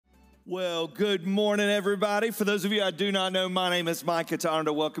Well, good morning, everybody. For those of you I do not know, my name is Mike. It's an honor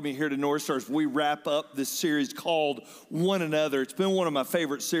to welcome you here to North Stars. We wrap up this series called One Another. It's been one of my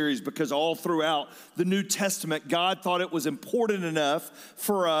favorite series because all throughout the New Testament, God thought it was important enough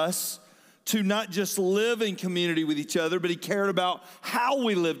for us to not just live in community with each other, but he cared about how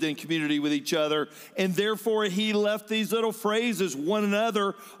we lived in community with each other. And therefore, he left these little phrases, one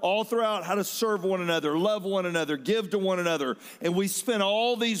another, all throughout how to serve one another, love one another, give to one another. And we spent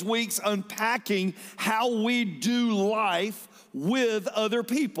all these weeks unpacking how we do life with other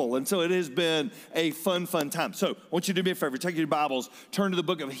people. And so it has been a fun time. So I want you to do me a favor, take your Bibles, turn to the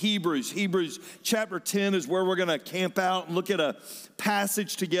book of Hebrews. Hebrews chapter 10 is where we're going to camp out and look at a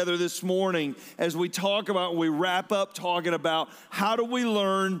passage together this morning as we talk about, we wrap up talking about how do we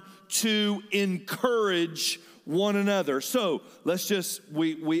learn to encourage one another. So let's just,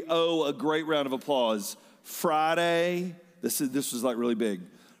 we owe a great round of applause. Friday, this was like really big.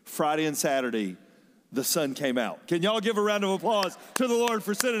 Friday and Saturday, the sun came out. Can y'all give a round of applause to the Lord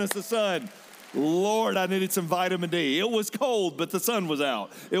for sending us the sun? Lord, I needed some vitamin D. It was cold, but the sun was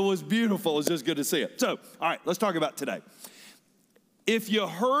out. It was beautiful. It was just good to see it. So, all right, let's talk about today. If you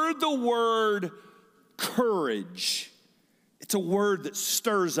heard the word courage, it's a word that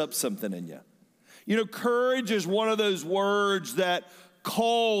stirs up something in you. You know, courage is one of those words that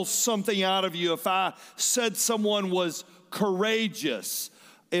calls something out of you. If I said someone was courageous,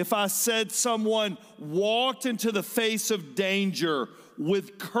 if I said someone walked into the face of danger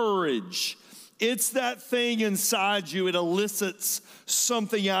with courage, it's that thing inside you. It elicits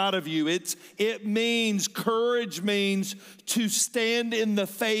something out of you. Courage means to stand in the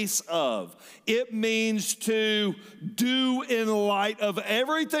face of. It means to do in light of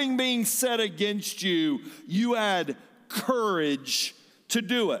everything being said against you. You had courage to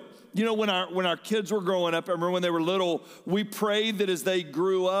do it. You know, when our kids were growing up, I remember when they were little, we prayed that as they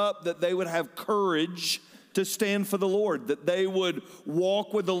grew up, that they would have courage to stand for the Lord, that they would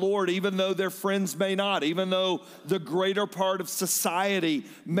walk with the Lord, even though their friends may not, even though the greater part of society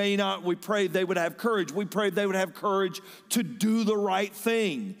may not. We prayed they would have courage. We prayed they would have courage to do the right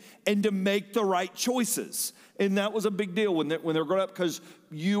thing and to make the right choices. And that was a big deal when they're growing up, because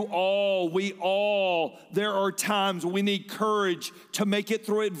there are times we need courage to make it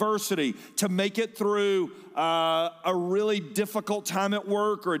through adversity, to make it through a really difficult time at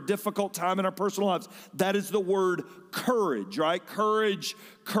work or a difficult time in our personal lives. That is the word courage, right? Courage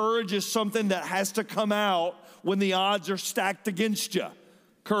is something that has to come out when the odds are stacked against you.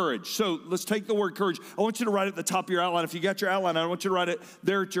 Courage. So let's take the word courage. I want you to write it at the top of your outline. If you got your outline, I want you to write it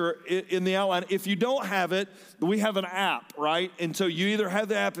there in the outline. If you don't have it, we have an app, right? And so you either have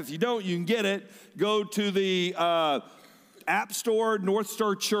the app. If you don't, you can get it. Go to the App Store, North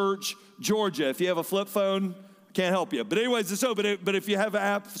Star Church, Georgia. If you have a flip phone, I can't help you. But anyways, but if you have an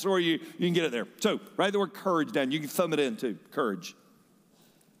App Store, you can get it there. So write the word courage down. You can thumb it in too, courage.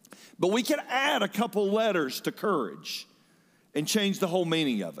 But we can add a couple letters to courage and change the whole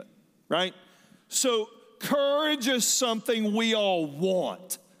meaning of it, right? So courage is something we all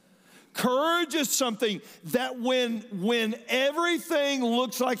want. Courage is something that when everything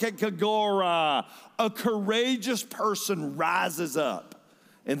looks like it could go awry, a courageous person rises up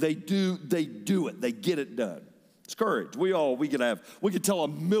and they do it. They get it done. It's courage. We could tell a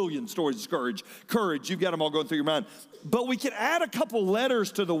million stories of courage. Courage, you've got them all going through your mind. But we can add a couple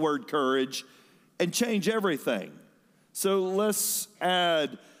letters to the word courage and change everything. So let's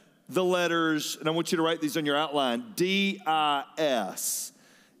add the letters, and I want you to write these on your outline, D-I-S.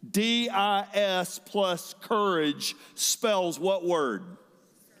 D-I-S plus courage spells what word?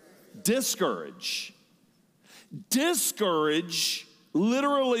 Discourage. Discourage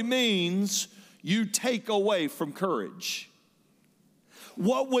literally means you take away from courage.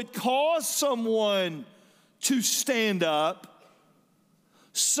 What would cause someone to stand up,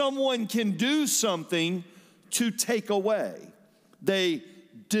 someone can do something to take away. They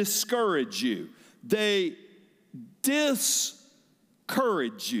discourage you. They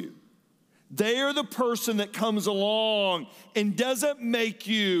discourage you. They are the person that comes along and doesn't make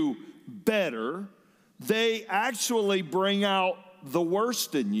you better. They actually bring out the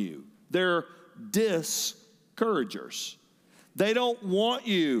worst in you. They're discouragers. They don't want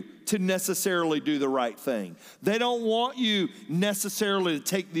you to necessarily do the right thing. They don't want you necessarily to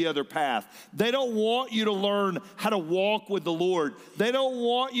take the other path. They don't want you to learn how to walk with the Lord. They don't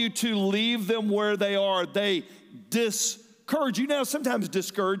want you to leave them where they are. They discourage you. Now, sometimes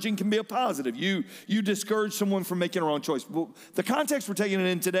discouraging can be a positive. You discourage someone from making a wrong choice. Well, the context we're taking it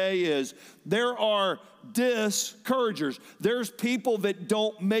in today is there are discouragers. There's people that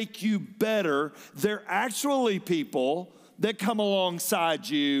don't make you better. They're actually people that come alongside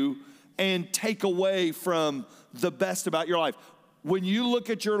you and take away from the best about your life. When you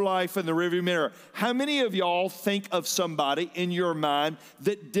look at your life in the rearview mirror, how many of y'all think of somebody in your mind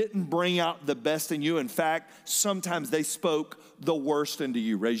that didn't bring out the best in you? In fact, sometimes they spoke the worst into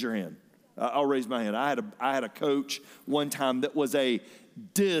you. Raise your hand. I'll raise my hand. I had a coach one time that was a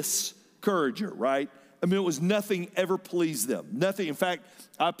discourager, right? I mean, it was nothing ever pleased them. Nothing. In fact,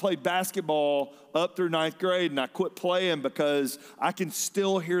 I played basketball up through 9th grade, and I quit playing because I can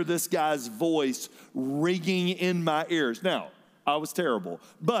still hear this guy's voice ringing in my ears. Now, I was terrible,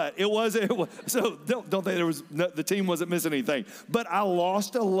 but it was so don't think the team wasn't missing anything. But I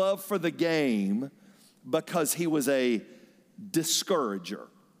lost a love for the game because he was a discourager,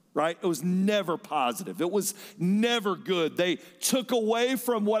 right? It was never positive. It was never good. They took away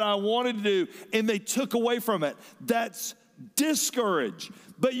from what I wanted to do, and they took away from it. That's discourage.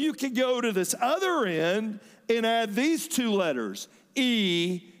 But you can go to this other end and add these two letters,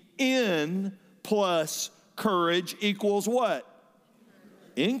 E-N plus courage equals what?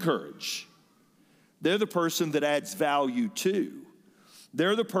 Encourage. They're the person that adds value to.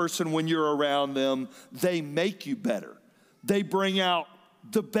 They're the person when you're around them, they make you better. They bring out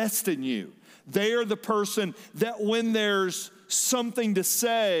the best in you. They are the person that when there's something to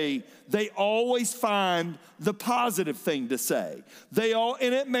say, they always find the positive thing to say.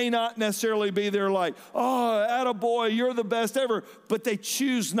 And it may not necessarily be they're like, oh, attaboy, you're the best ever, but they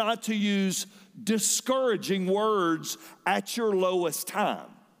choose not to use discouraging words at your lowest time,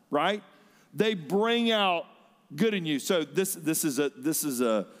 right? They bring out good in you. So this is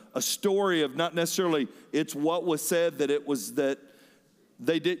a story of not necessarily it's what was said, that it was that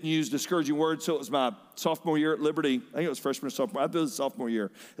they didn't use discouraging words. So it was my sophomore year at Liberty. I think it was freshman or sophomore. I think it was sophomore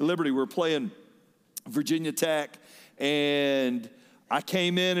year at Liberty. We were playing Virginia Tech, and I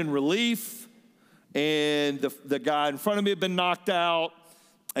came in relief, and the guy in front of me had been knocked out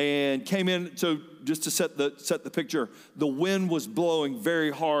and came in. So just to set the picture, the wind was blowing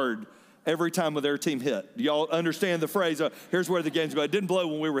very hard every time their team hit. Do y'all understand the phrase? Here's where the game's going. It didn't blow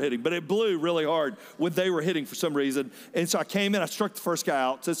when we were hitting, but it blew really hard when they were hitting for some reason. And so I came in, I struck the first guy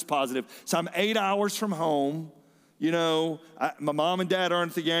out, so it's positive. So I'm 8 hours from home. You know, my mom and dad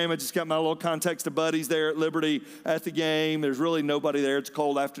aren't at the game. I just got my little context of buddies there at Liberty at the game. There's really nobody there. It's a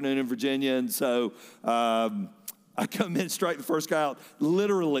cold afternoon in Virginia. And so I come in, strike the first guy out.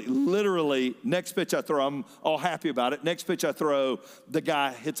 Literally, next pitch I throw, I'm all happy about it. Next pitch I throw, the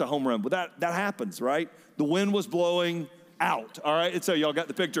guy hits a home run. But that happens, right? The wind was blowing out, all right? And so y'all got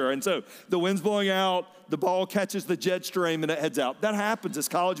the picture. And so the wind's blowing out, the ball catches the jet stream, and it heads out. That happens. It's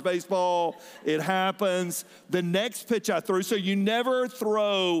college baseball. It happens. The next pitch I threw, so you never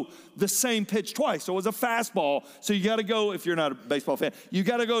throw the same pitch twice. So it was a fastball. So you got to go, if you're not a baseball fan, you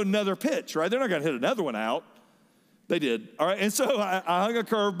got to go another pitch, right? They're not going to hit another one out. They did, all right? And so I hung a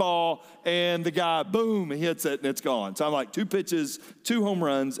curveball, and the guy, boom, he hits it, and it's gone. So I'm like, 2 pitches, 2 home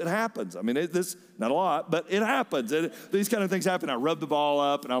runs. It happens. I mean, this not a lot, but it happens. These kind of things happen. I rub the ball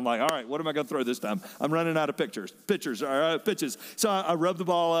up, and I'm like, all right, what am I going to throw this time? I'm running out of pitches. So I rub the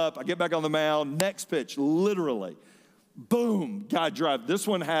ball up. I get back on the mound. Next pitch, literally, boom, guy drive. This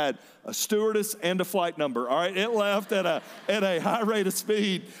one had a stewardess and a flight number, all right? It left at a high rate of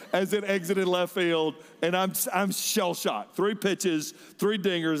speed as it exited left field, and I'm shell-shocked. 3 pitches, 3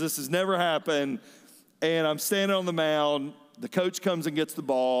 dingers. This has never happened, and I'm standing on the mound. The coach comes and gets the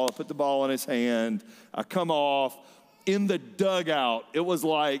ball. I put the ball in his hand. I come off. In the dugout, it was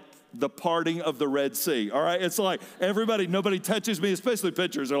like the parting of the Red Sea, all right? It's like nobody touches me, especially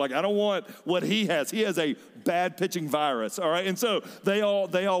pitchers. They're like, I don't want what he has. He has a bad pitching virus, all right? And so they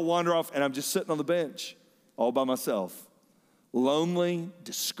all wander off, and I'm just sitting on the bench all by myself, lonely,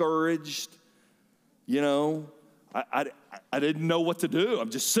 discouraged, you know. I didn't know what to do. I'm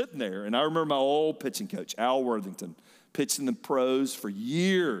just sitting there. And I remember my old pitching coach, Al Worthington, pitched in the pros for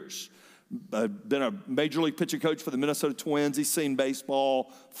years. Been a major league pitching coach for the Minnesota Twins. He's seen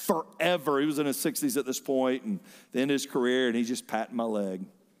baseball forever. He was in his 60s at this point, and the end of his career, and he's just patting my leg.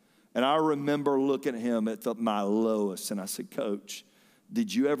 And I remember looking at him at my lowest, and I said, Coach,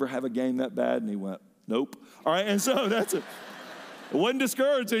 did you ever have a game that bad? And he went, nope. All right, and so that's it. It wasn't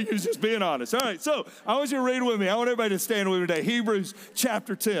discouraging. He was just being honest. All right, so I want you to read with me. I want everybody to stand with me today. Hebrews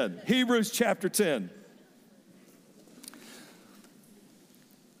chapter 10. Hebrews chapter 10.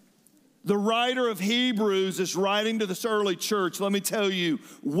 The writer of Hebrews is writing to this early church. Let me tell you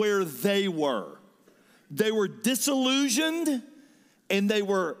where they were. They were disillusioned and they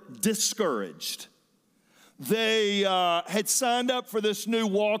were discouraged. They had signed up for this new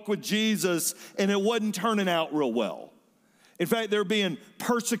walk with Jesus, and it wasn't turning out real well. In fact, they're being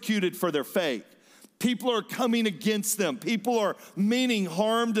persecuted for their faith. People are coming against them. People are meaning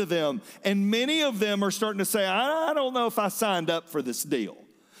harm to them. And many of them are starting to say, I don't know if I signed up for this deal.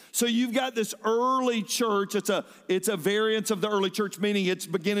 So you've got this early church. It's a variance of the early church, meaning it's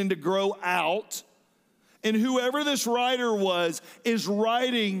beginning to grow out. And whoever this writer was is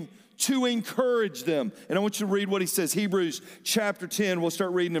writing to encourage them. And I want you to read what he says. Hebrews chapter 10, we'll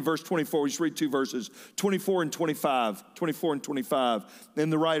start reading in verse 24. We just read two verses, 24 and 25.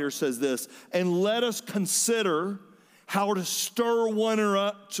 And the writer says this, and let us consider how to stir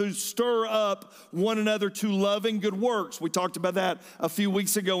up one another to love and good works. We talked about that a few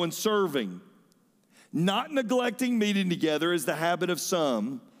weeks ago in serving. Not neglecting meeting together is the habit of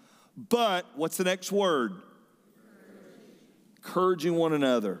some, but what's the next word? Encouraging one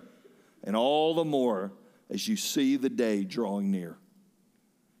another. And all the more as you see the day drawing near.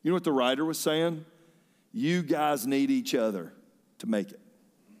 You know what the writer was saying? You guys need each other to make it.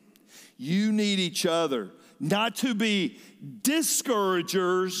 You need each other, not to be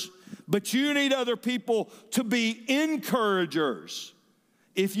discouragers, but you need other people to be encouragers.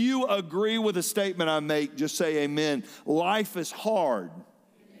 If you agree with a statement I make, just say amen. Life is hard.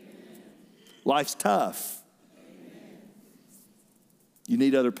 Amen. Life's tough. Amen. You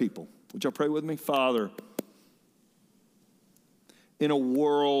need other people. Would y'all pray with me? Father, in a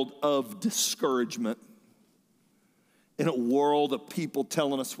world of discouragement, in a world of people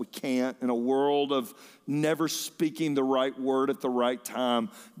telling us we can't, in a world of never speaking the right word at the right time,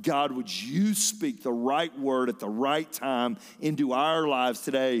 God, would you speak the right word at the right time into our lives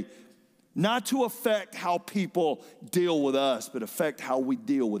today, not to affect how people deal with us, but affect how we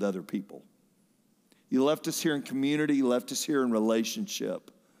deal with other people. You left us here in community, you left us here in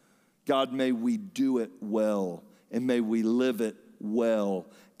relationship. God, may we do it well, and may we live it well,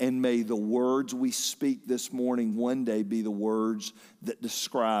 and may the words we speak this morning one day be the words that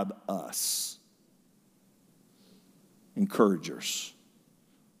describe us. Encouragers.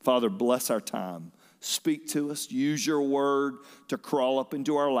 Father, bless our time. Speak to us. Use your word to crawl up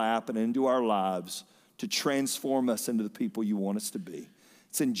into our lap and into our lives to transform us into the people you want us to be.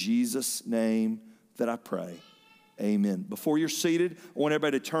 It's in Jesus' name that I pray. Amen. Before you're seated, I want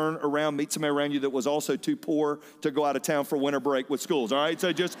everybody to turn around, meet somebody around you that was also too poor to go out of town for winter break with schools, all right?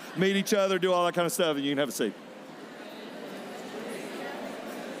 So just meet each other, do all that kind of stuff, and you can have a seat.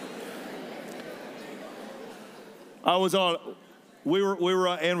 Ann was on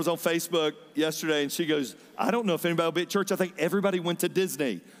Facebook yesterday, and she goes, I don't know if anybody will be at church. I think everybody went to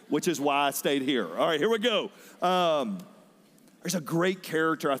Disney, which is why I stayed here. All right, here we go. There's a great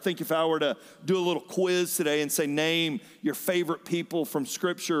character. I think if I were to do a little quiz today and say, name your favorite people from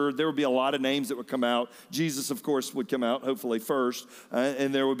Scripture, there would be a lot of names that would come out. Jesus, of course, would come out, hopefully, first.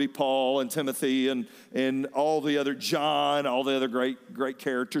 And there would be Paul and Timothy and all the other, John, all the other great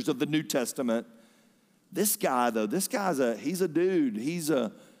characters of the New Testament. This guy, though, he's a dude. You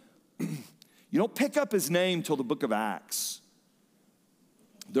don't pick up his name till the book of Acts.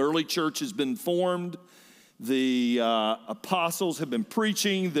 The early church has been formed. The apostles have been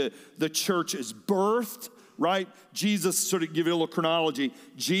preaching. The church is birthed, right? Jesus, sort of give you a little chronology.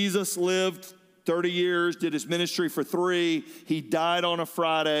 Jesus lived 30 years, did his ministry for 3. He died on a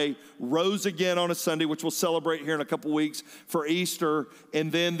Friday, rose again on a Sunday, which we'll celebrate here in a couple weeks for Easter.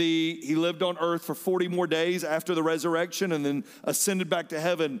 And then he lived on earth for 40 more days after the resurrection and then ascended back to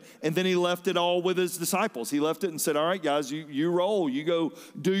heaven. And then he left it all with his disciples. He left it and said, all right, guys, you roll. You go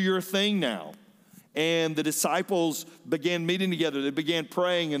do your thing now. And the disciples began meeting together. They began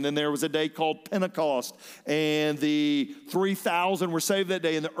praying, and then there was a day called Pentecost, and the 3,000 were saved that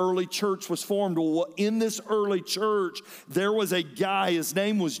day, and the early church was formed. Well, in this early church, there was a guy. His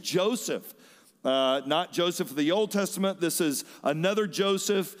name was Joseph. Not Joseph of the Old Testament. This is another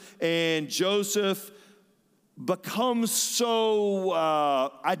Joseph, and Joseph becomes so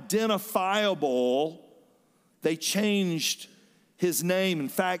identifiable, they changed his name. In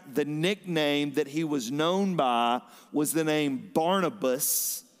fact, the nickname that he was known by was the name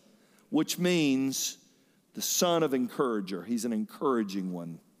Barnabas, which means the son of encourager. He's an encouraging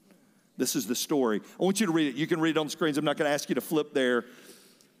one. This is the story. I want you to read it. You can read it on the screens. I'm not going to ask you to flip there.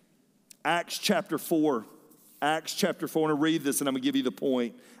 Acts chapter 4. Acts chapter 4. I'm going to read this and I'm going to give you the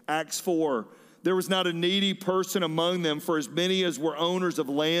point. Acts 4. There was not a needy person among them, for as many as were owners of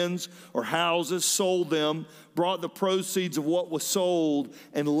lands or houses sold them, brought the proceeds of what was sold,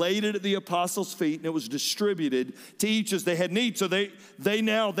 and laid it at the apostles' feet, and it was distributed to each as they had need. So they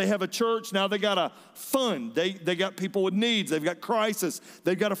have a church. Now they got to fund. They got people with needs. They've got crisis.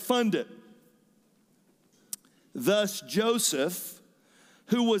 They've got to fund it. Thus Joseph,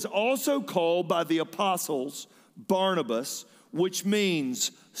 who was also called by the apostles Barnabas, which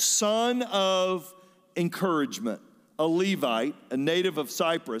means son of encouragement, a Levite, a native of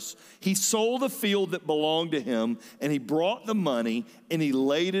Cyprus, he sold a field that belonged to him, and he brought the money and he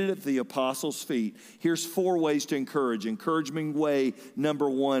laid it at the apostles' feet. Here's 4 ways to encourage. Encouraging way number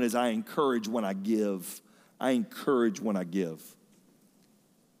 1 is I encourage when I give. I encourage when I give.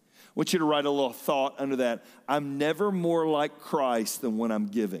 I want you to write a little thought under that. I'm never more like Christ than when I'm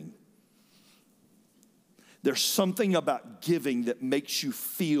giving. There's something about giving that makes you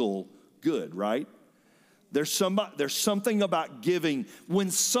feel good, right? There's something about giving. When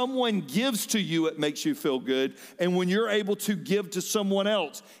someone gives to you, it makes you feel good. And when you're able to give to someone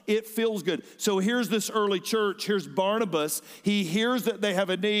else, it feels good. So here's this early church. Here's Barnabas. He hears that they have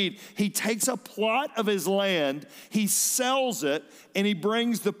a need. He takes a plot of his land, he sells it, and he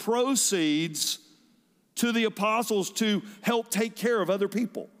brings the proceeds to the apostles to help take care of other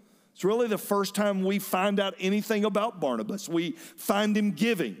people. It's really the first time we find out anything about Barnabas. We find him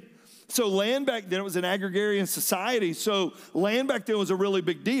giving. So land back then, it was an agrarian society, so land back then was a really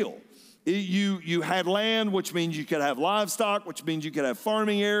big deal. You had land, which means you could have livestock, which means you could have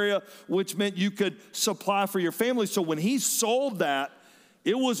farming area, which meant you could supply for your family. So when he sold that,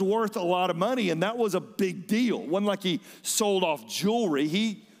 it was worth a lot of money, and that was a big deal. It wasn't like he sold off jewelry.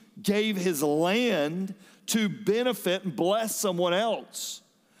 He gave his land to benefit and bless someone else.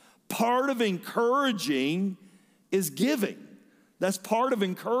 Part of encouraging is giving. That's part of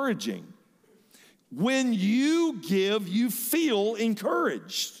encouraging. When you give, you feel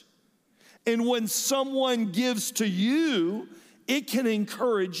encouraged. And when someone gives to you, it can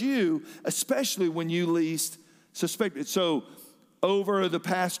encourage you, especially when you least suspect it. So over the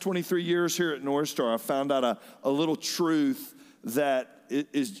past 23 years here at North Star, I found out a little truth that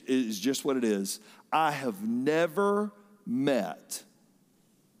is just what it is. I have never met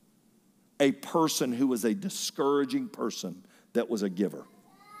a person who was a discouraging person that was a giver.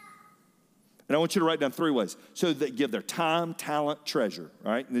 And I want you to write down 3 ways. So they give their time, talent, treasure,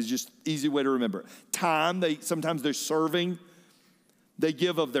 right? And it's just easy way to remember it. Time, sometimes they're serving. They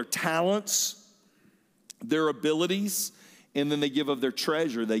give of their talents, their abilities, and then they give of their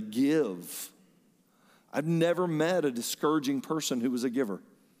treasure. They give. I've never met a discouraging person who was a giver.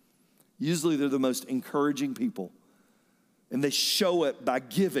 Usually they're the most encouraging people. And they show it by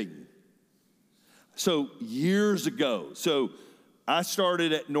giving. So years ago, I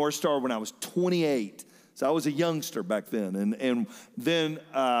started at North Star when I was 28. So I was a youngster back then. And then,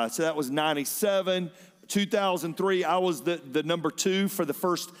 so that was 97. 2003, I was the number 2 for the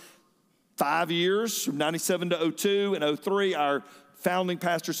first 5 years, from 97 to 02. And 03, our founding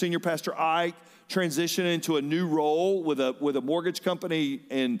pastor, senior pastor Ike, transitioned into a new role with a mortgage company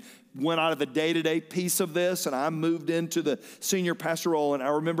and went out of the day-to-day piece of this, and I moved into the senior pastor role. And I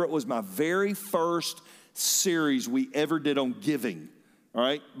remember it was my very first series we ever did on giving, all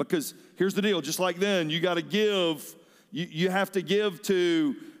right? Because here's the deal, just like then, you got to give. You have to give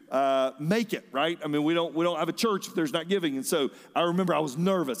to make it, right? I mean, we don't have a church if there's not giving. And so I remember I was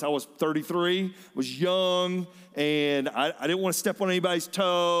nervous. I was 33, was young, and I didn't want to step on anybody's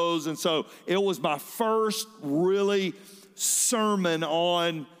toes. And so it was my first really sermon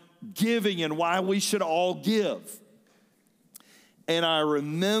on giving and why we should all give. And I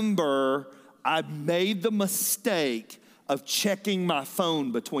remember I made the mistake of checking my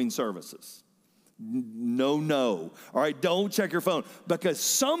phone between services. No. All right, don't check your phone, because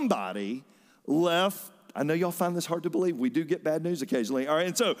somebody left. I know y'all find this hard to believe. We do get bad news occasionally. All right,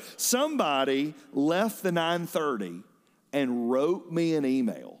 and so somebody left the 9:30 and wrote me an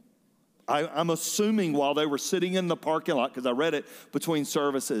email. I'm assuming while they were sitting in the parking lot, because I read it between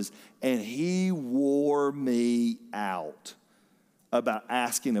services, and he wore me out about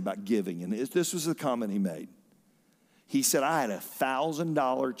asking about giving. And this was the comment he made. He said, I had a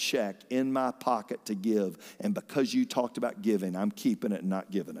 $1,000 check in my pocket to give, and because you talked about giving, I'm keeping it and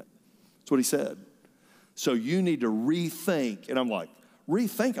not giving it. That's what he said. So you need to rethink. And I'm like,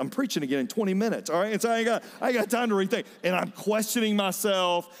 rethink? I'm preaching again in 20 minutes, all right? And so I ain't got time to rethink. And I'm questioning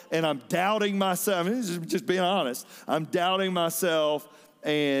myself, and I'm doubting myself. I mean, this is just being honest. I'm doubting myself.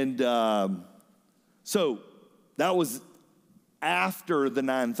 And so that was after the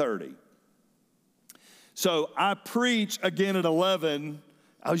 9:30. So I preach again at 11.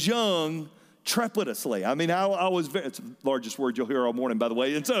 I was young, trepidously. I mean, I was it's the largest word you'll hear all morning, by the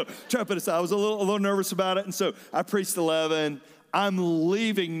way. And so trepidously, I was a little nervous about it. And so I preached 11. I'm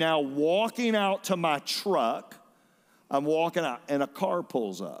leaving now, walking out to my truck. I'm walking out, and a car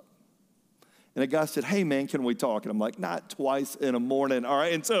pulls up. And a guy said, hey, man, can we talk? And I'm like, not twice in a morning, all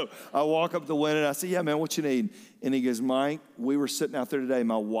right? And so I walk up to the window, and I say, yeah, man, what you need? And he goes, Mike, we were sitting out there today,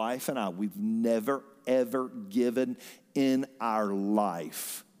 my wife and I, we've never, ever given in our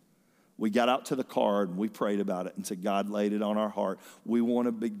life. We got out to the card and we prayed about it and said, God laid it on our heart. We want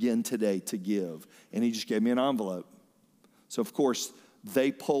to begin today to give. And he just gave me an envelope. So, of course,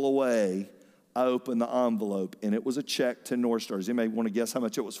 they pull away. I opened the envelope, and it was a check to North Stars. Anybody want to guess how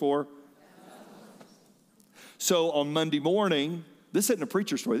much it was for? So on Monday morning, this isn't a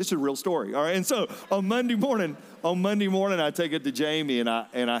preacher story. This is a real story, all right? And so on Monday morning, I take it to Jamie, and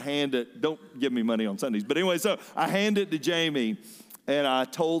I hand it. Don't give me money on Sundays. But anyway, so I hand it to Jamie, and I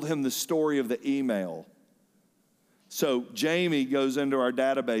told him the story of the email. So Jamie goes into our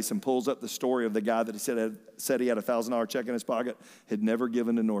database and pulls up the story of the guy that he said he had a $1,000 check in his pocket, had never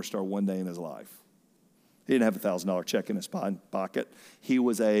given to North Star one day in his life. He didn't have a $1,000 check in his pocket. He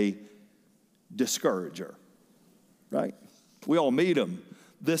was a discourager, right? We all meet him.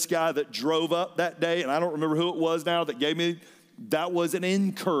 This guy that drove up that day, and I don't remember who it was now that gave me, that was an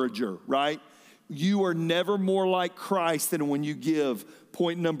encourager, right? You are never more like Christ than when you give.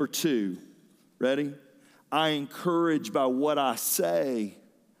 Point number 2. Ready? I encourage by what I say.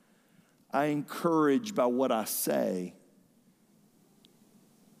 I encourage by what I say.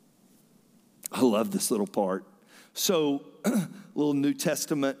 I love this little part. So, little New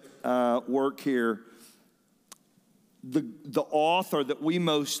Testament work here. The author that we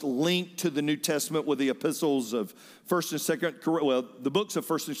most link to the New Testament with the epistles of 1st and 2nd, well, the books of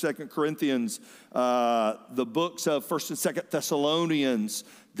 1st and 2nd Corinthians, the books of 1st and 2nd Thessalonians,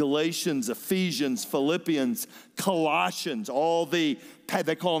 Galatians, Ephesians, Philippians, Colossians,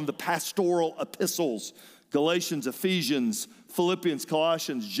 they call them the pastoral epistles. Galatians, Ephesians, Philippians,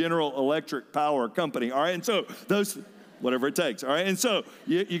 Colossians, General Electric Power Company. All right, and so those, whatever it takes. All right, and so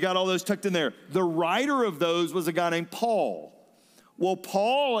you got all those tucked in there. The writer of those was a guy named Paul. Well,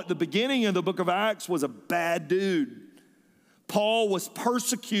 Paul at the beginning of the book of Acts was a bad dude. Paul was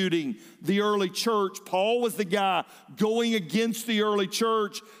persecuting the early church. Paul was the guy going against the early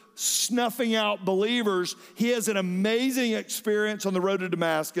church, snuffing out believers. He has an amazing experience on the road to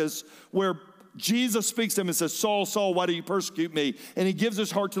Damascus where Jesus speaks to him and says, Saul, Saul, why do you persecute me? And he gives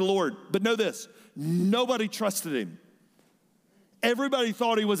his heart to the Lord. But know this, nobody trusted him. Everybody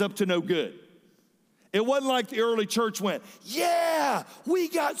thought he was up to no good. It wasn't like the early church went, yeah, we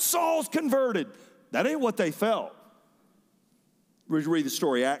got Saul's converted. That ain't what they felt. Read the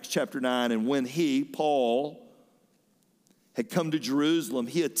story, Acts chapter 9, and when he, Paul, had come to Jerusalem,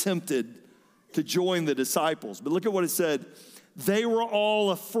 he attempted to join the disciples. But look at what it said. They were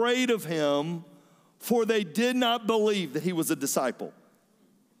all afraid of him, for they did not believe that he was a disciple.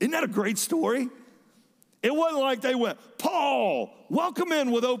 Isn't that a great story? It wasn't like they went, Paul, welcome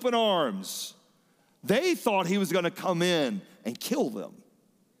in with open arms. They thought he was going to come in and kill them.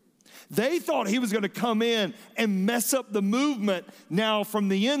 They thought he was going to come in and mess up the movement now from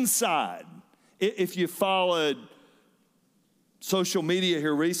the inside. If you followed social media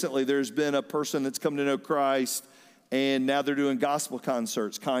here recently, there's been a person that's come to know Christ, and now they're doing gospel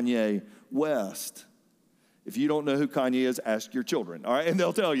concerts, Kanye West. If you don't know who Kanye is, ask your children, all right? And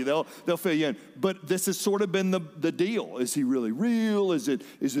they'll tell you, they'll fill you in. But this has sort of been the deal. Is he really real? Is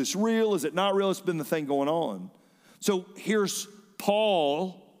this real? Is it not real? It's been the thing going on. So here's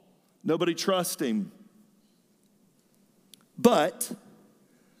Paul. Nobody trusts him. But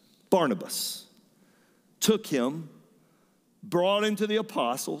Barnabas took him, brought him to the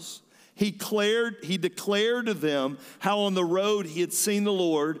apostles. He declared to them how on the road he had seen the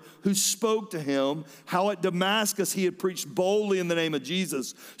Lord who spoke to him, how at Damascus he had preached boldly in the name of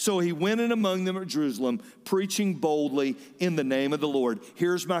Jesus. So he went in among them at Jerusalem, preaching boldly in the name of the Lord.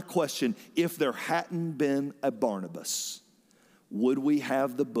 Here's my question. If there hadn't been a Barnabas, would we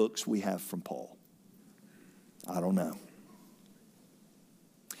have the books we have from Paul? I don't know.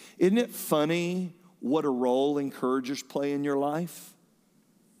 Isn't it funny what a role encouragers play in your life?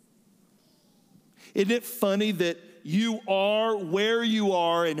 Isn't it funny that you are where you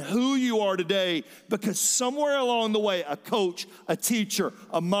are and who you are today because somewhere along the way, a coach, a teacher,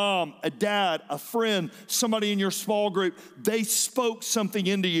 a mom, a dad, a friend, somebody in your small group, they spoke something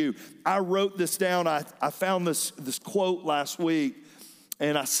into you. I wrote this down. I found this quote last week,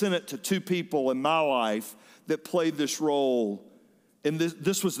 and I sent it to 2 people in my life that played this role. And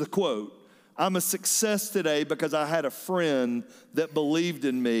this was the quote. I'm a success today because I had a friend that believed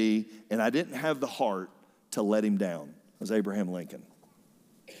in me and I didn't have the heart to let him down. It was Abraham Lincoln.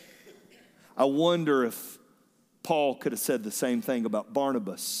 I wonder if Paul could have said the same thing about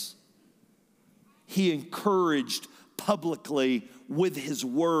Barnabas. He encouraged publicly with his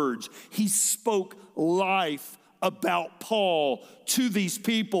words. He spoke life about Paul to these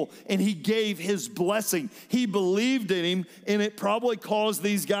people, and he gave his blessing. He believed in him, and it probably caused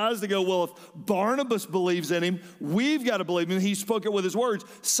these guys to go, well, if Barnabas believes in him, we've got to believe in him. He spoke it with his words.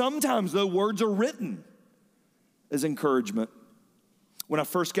 Sometimes, though, words are written as encouragement. When I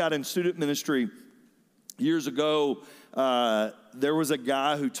first got in student ministry years ago, there was a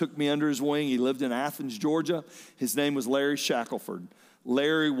guy who took me under his wing. He lived in Athens, Georgia. His name was Larry Shackelford.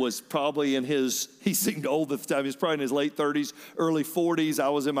 Larry was probably he seemed old at the time. He was probably in his late 30s, early 40s. I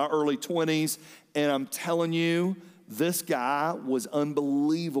was in my early 20s. And I'm telling you, this guy was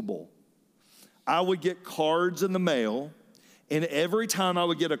unbelievable. I would get cards in the mail, and every time I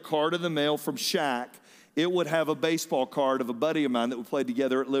would get a card in the mail from Shaq, it would have a baseball card of a buddy of mine that we played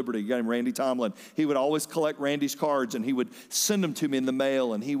together at Liberty, a guy named Randy Tomlin. He would always collect Randy's cards, and he would send them to me in the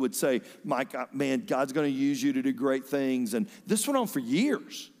mail, and he would say, Mike, man, God's going to use you to do great things. And this went on for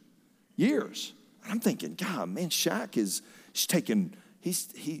years. I'm thinking, God, man, Shaq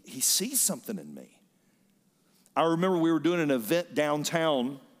he sees something in me. I remember we were doing an event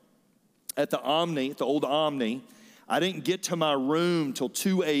downtown at the Omni, at the old Omni. I didn't get to my room till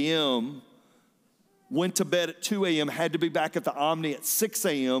 2 a.m., went to bed at 2 a.m., had to be back at the Omni at 6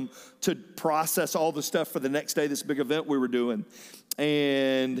 a.m. to process all the stuff for the next day, this big event we were doing.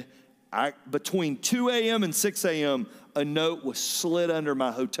 And between 2 a.m. and 6 a.m., a note was slid under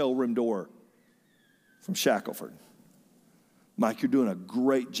my hotel room door from Shackelford. Mike, you're doing a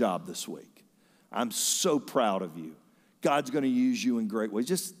great job this week. I'm so proud of you. God's going to use you in great ways.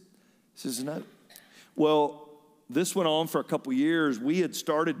 This is a note. Well, this went on for a couple years. We had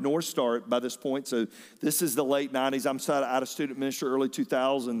started North Star by this point, so this is the late 90s. I'm out of student ministry, early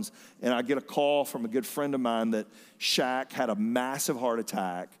 2000s, and I get a call from a good friend of mine that Shaq had a massive heart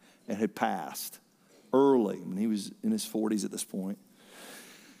attack and had passed early. I mean, he was in his 40s at this point.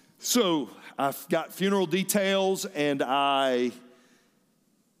 So I've got funeral details, and I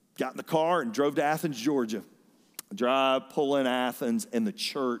got in the car and drove to Athens, Georgia. Pull in Athens, and the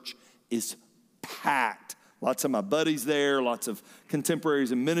church is packed. Lots of my buddies there, lots of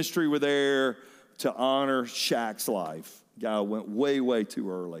contemporaries in ministry were there to honor Shaq's life. Guy went way, way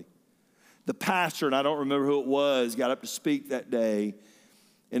too early. The pastor, and I don't remember who it was, got up to speak that day,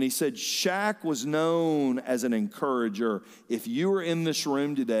 and he said, Shaq was known as an encourager. If you were in this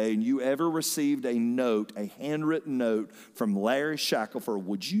room today and you ever received a note, a handwritten note from Larry Shackelford,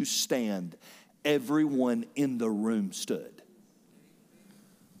 would you stand? Everyone in the room stood.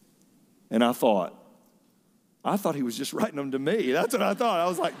 And I thought he was just writing them to me. That's what I thought. I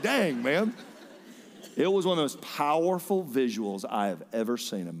was like, dang, man. It was one of the most powerful visuals I have ever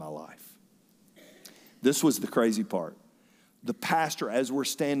seen in my life. This was the crazy part. The pastor, as we're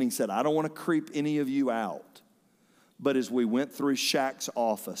standing, said, I don't want to creep any of you out. But as we went through Shaq's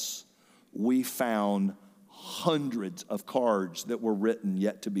office, we found hundreds of cards that were written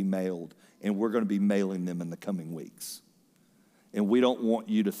yet to be mailed. And we're going to be mailing them in the coming weeks. And we don't want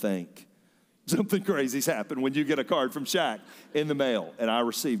you to think something crazy's happened when you get a card from Shaq in the mail. And I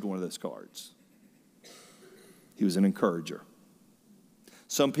received one of those cards. He was an encourager.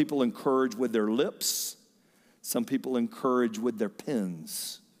 Some people encourage with their lips. Some people encourage with their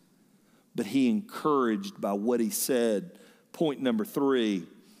pens. But he encouraged by what he said. Point number 3,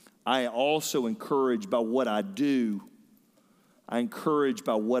 I also encourage by what I do. I encourage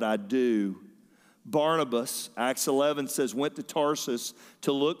by what I do. Barnabas, Acts 11 says, went to Tarsus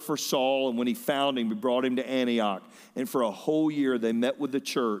to look for Saul, and when he found him, he brought him to Antioch. And for a whole year, they met with the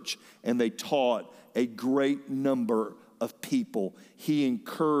church, and they taught a great number of people. He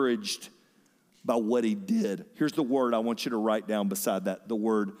encouraged by what he did. Here's the word I want you to write down beside that, the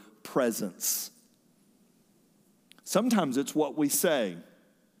word presence. Sometimes it's what we say.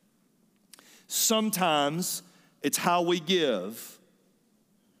 Sometimes it's how we give.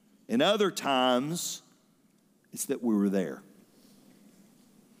 And other times, it's that we were there.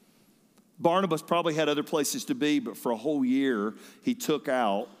 Barnabas probably had other places to be, but for a whole year, he took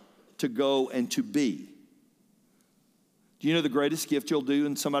out to go and to be. Do you know the greatest gift you'll do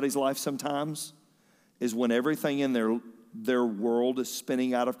in somebody's life sometimes is when everything in their world is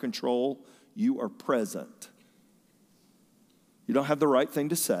spinning out of control, you are present. You don't have the right thing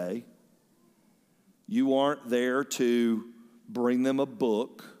to say. You aren't there to bring them a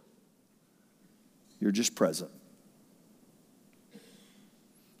book. You're just present.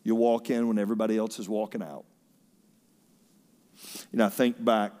 You walk in when everybody else is walking out. You know, I think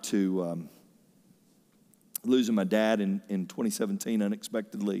back to losing my dad in 2017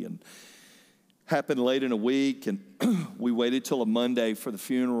 unexpectedly, and happened late in a week, and we waited till a Monday for the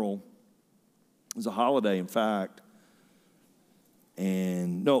funeral. It was a holiday, in fact.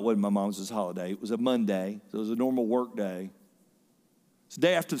 And no, it wasn't my mom's, it was a holiday. It was a Monday, so it was a normal work day. It's the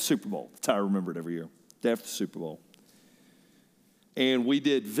day after the Super Bowl. That's how I remember it every year. Day after the Super Bowl. And we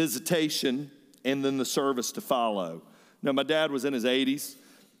did visitation and then the service to follow. Now, my dad was in his 80s.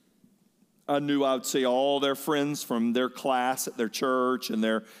 I knew I would see all their friends from their class at their church and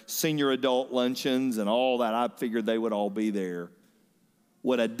their senior adult luncheons and all that. I figured they would all be there.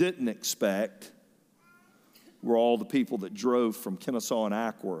 What I didn't expect were all the people that drove from Kennesaw and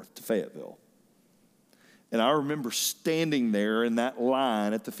Ackworth to Fayetteville. And I remember standing there in that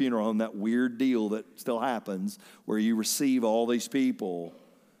line at the funeral home, that weird deal that still happens where you receive all these people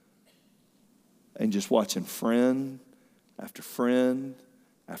and just watching friend after friend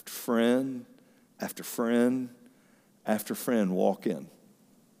after friend after friend after friend walk in.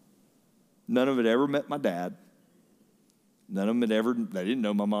 None of it ever met my dad. None of them had ever, they didn't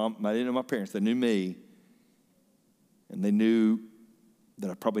know my mom, they didn't know my parents, they knew me. And they knew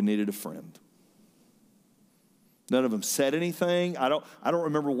that I probably needed a friend. None of them said anything. I don't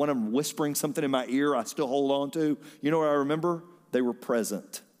remember one of them whispering something in my ear I still hold on to. You know what I remember? They were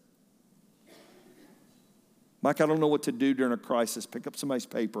present. Mike, I don't know what to do during a crisis. Pick up somebody's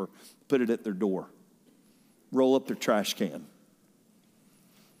paper, put it at their door. Roll up their trash can.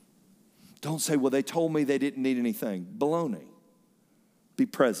 Don't say, well, they told me they didn't need anything. Baloney. Be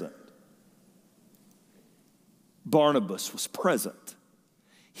present. Barnabas was present.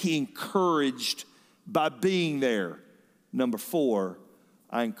 He encouraged by being there. Number 4,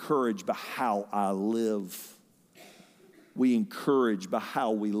 I encourage by how I live. We encourage by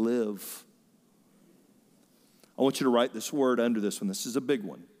how we live. I want you to write this word under this one. This is a big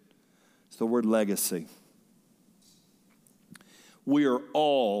one. It's the word legacy. We are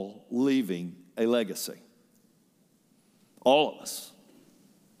all leaving a legacy. All of us.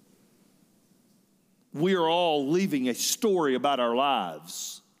 We are all leaving a story about our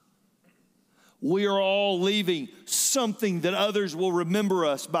lives. We are all leaving something that others will remember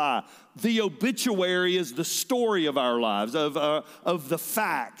us by. The obituary is the story of our lives, of the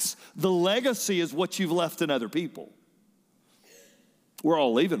facts. The legacy is what you've left in other people. We're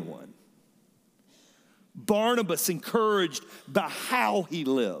all leaving one. Barnabas encouraged by how he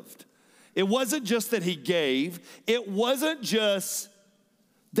lived. It wasn't just that he gave. It wasn't just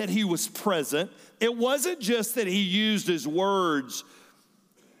that he was present. It wasn't just that he used his words,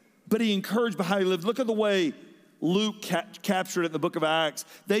 but he encouraged by how he lived. Look at the way Luke captured it in the book of Acts.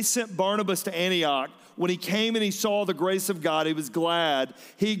 They sent Barnabas to Antioch. When he came and he saw the grace of God, he was glad.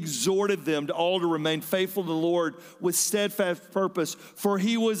 He exhorted them to all to remain faithful to the Lord with steadfast purpose, for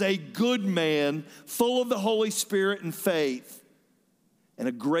he was a good man, full of the Holy Spirit and faith. And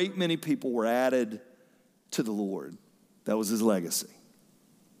a great many people were added to the Lord. That was his legacy.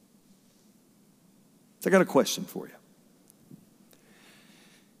 So I got a question for you.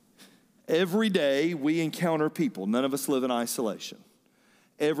 Every day we encounter people. None of us live in isolation.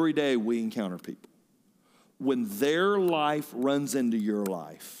 Every day we encounter people. When their life runs into your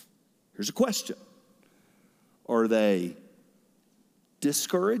life, here's a question. Are they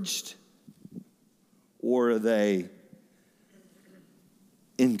discouraged or are they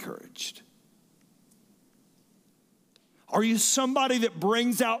encouraged? Are you somebody that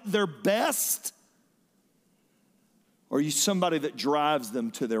brings out their best? Or are you somebody that drives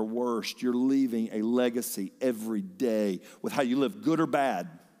them to their worst? You're leaving a legacy every day with how you live, good or bad.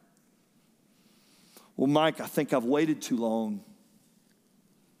 Well, Mike, I think I've waited too long.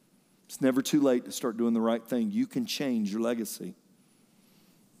 It's never too late to start doing the right thing. You can change your legacy.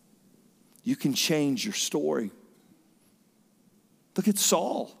 You can change your story. Look at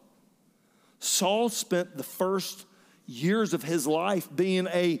Saul. Saul spent the first years of his life being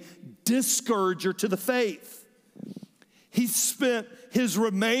a discourager to the faith. He spent his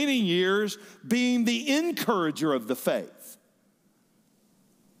remaining years being the encourager of the faith.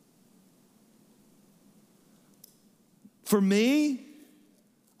 For me,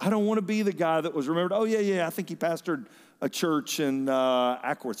 I don't want to be the guy that was remembered, oh, yeah, I think he pastored a church in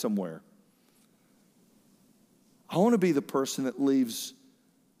Ackworth somewhere. I want to be the person that leaves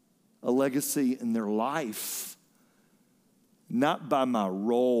a legacy in their life, not by my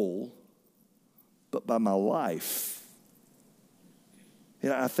role, but by my life.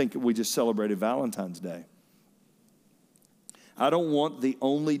 I think we just celebrated Valentine's Day. I don't want the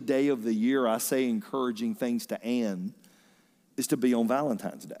only day of the year I say encouraging things to Ann is to be on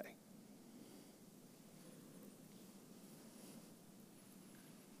Valentine's Day.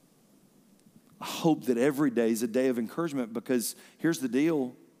 I hope that every day is a day of encouragement because here's the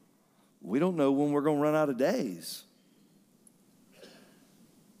deal. We don't know when we're going to run out of days.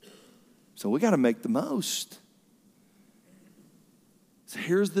 So we got to make the most. So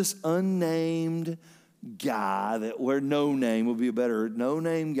here's this unnamed guy where no name would be a better,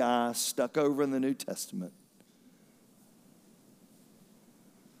 no-name guy stuck over in the New Testament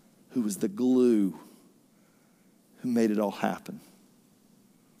who was the glue who made it all happen.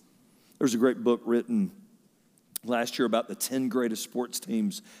 There was a great book written last year about the 10 greatest sports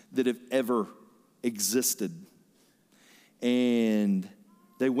teams that have ever existed. And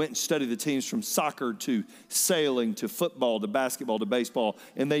they went and studied the teams from soccer to sailing to football to basketball to baseball.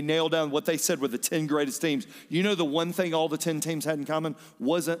 And they nailed down what they said were the 10 greatest teams. You know the one thing all the 10 teams had in common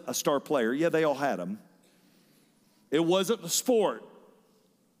wasn't a star player. Yeah, they all had them. It wasn't the sport.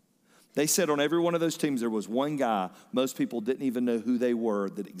 They said on every one of those teams there was one guy most people didn't even know who they were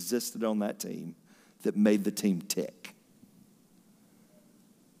that existed on that team that made the team tick.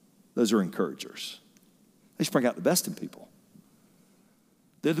 Those are encouragers. They spring out the best in people.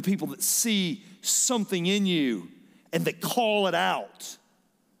 They're the people that see something in you and they call it out.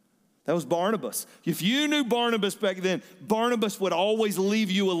 That was Barnabas. If you knew Barnabas back then, Barnabas would always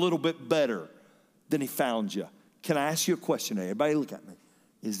leave you a little bit better than he found you. Can I ask you a question? Everybody look at me.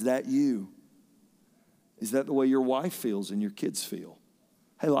 Is that you? Is that the way your wife feels and your kids feel?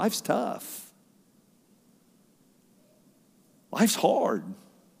 Hey, life's tough. Life's hard.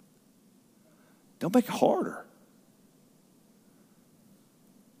 Don't make it harder.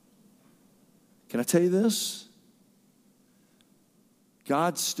 Can I tell you this?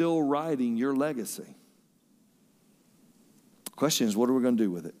 God's still writing your legacy. The question is, what are we going to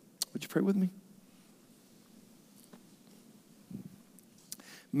do with it? Would you pray with me?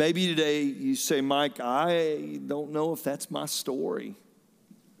 Maybe today you say, Mike, I don't know if that's my story.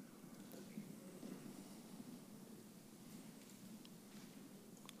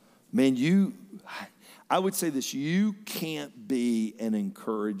 Man, I would say this, you can't be an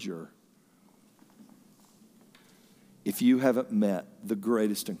encourager if you haven't met the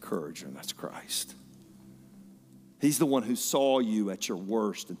greatest encourager, and that's Christ. He's the one who saw you at your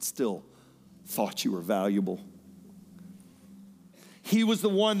worst and still thought you were valuable. He was the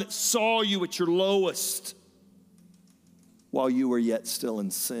one that saw you at your lowest while you were yet still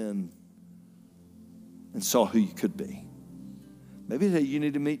in sin and saw who you could be. Maybe today you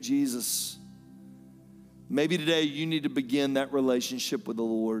need to meet Jesus. Maybe today you need to begin that relationship with the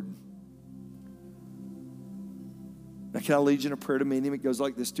Lord. Now, can I lead you in a prayer to meet him? It goes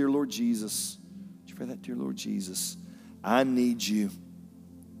like this. Dear Lord Jesus. Would you pray that? Dear Lord Jesus, I need you.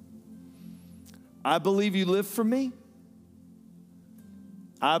 I believe you lived for me.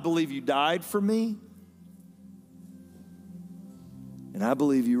 I believe you died for me. And I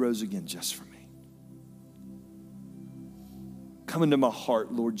believe you rose again just for me. Come into my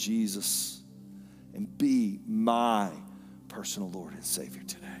heart, Lord Jesus, and be my personal Lord and Savior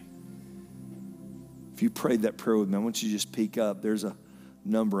today. If you prayed that prayer with me, I want you to just peek up. There's a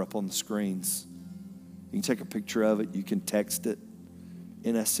number up on the screens. You can take a picture of it. You can text it.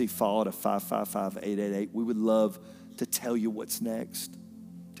 NSC follow to 555-888. We would love to tell you what's next,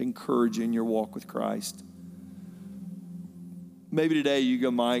 to encourage you in your walk with Christ. Maybe today you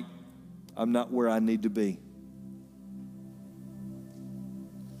go, Mike, I'm not where I need to be.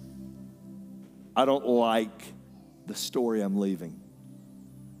 I don't like the story I'm leaving.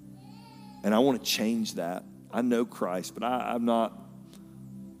 And I want to change that. I know Christ, but I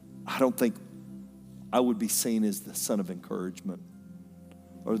don't think I would be seen as the son of encouragement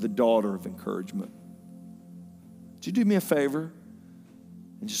or the daughter of encouragement. Would you do me a favor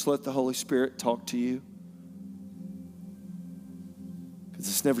and just let the Holy Spirit talk to you? Because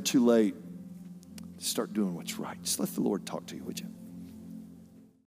it's never too late to start doing what's right. Just let the Lord talk to you, would you?